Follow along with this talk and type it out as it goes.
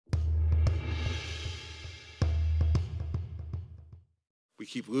We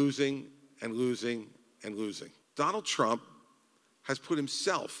keep losing and losing and losing. Donald Trump has put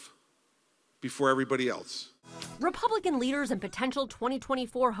himself before everybody else. Republican leaders and potential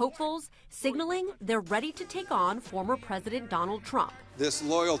 2024 hopefuls signaling they're ready to take on former President Donald Trump. This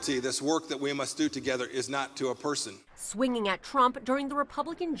loyalty, this work that we must do together is not to a person. Swinging at Trump during the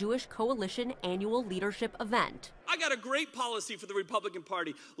Republican Jewish Coalition annual leadership event. I got a great policy for the Republican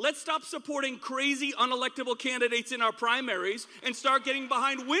Party. Let's stop supporting crazy, unelectable candidates in our primaries and start getting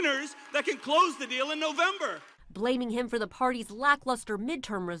behind winners that can close the deal in November. Blaming him for the party's lackluster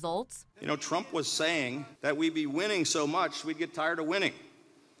midterm results. You know, Trump was saying that we'd be winning so much we'd get tired of winning.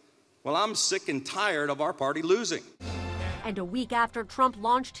 Well, I'm sick and tired of our party losing. And a week after Trump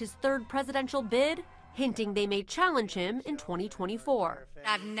launched his third presidential bid, hinting they may challenge him in 2024.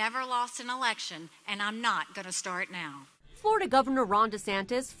 I've never lost an election, and I'm not going to start now. Florida Governor Ron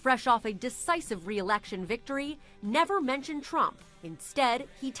DeSantis, fresh off a decisive re-election victory, never mentioned Trump. Instead,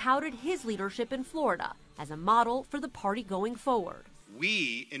 he touted his leadership in Florida as a model for the party going forward.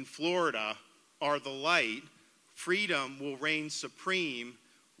 We in Florida are the light. Freedom will reign supreme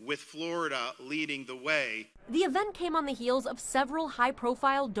with Florida leading the way. The event came on the heels of several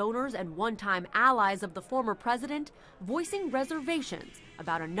high-profile donors and one-time allies of the former president voicing reservations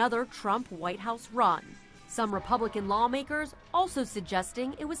about another Trump White House run. Some Republican lawmakers also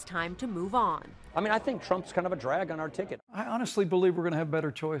suggesting it was time to move on. I mean, I think Trump's kind of a drag on our ticket. I honestly believe we're going to have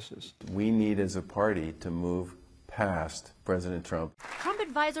better choices. We need as a party to move past President Trump. Trump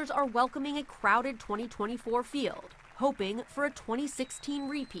advisors are welcoming a crowded 2024 field, hoping for a 2016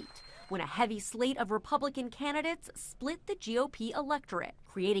 repeat, when a heavy slate of Republican candidates split the GOP electorate,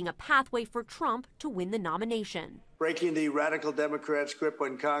 creating a pathway for Trump to win the nomination. Breaking the radical Democrats' grip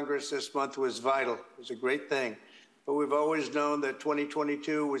on Congress this month was vital. It was a great thing. But we've always known that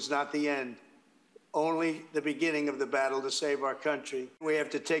 2022 was not the end, only the beginning of the battle to save our country. We have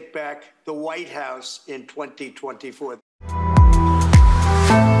to take back the White House in 2024.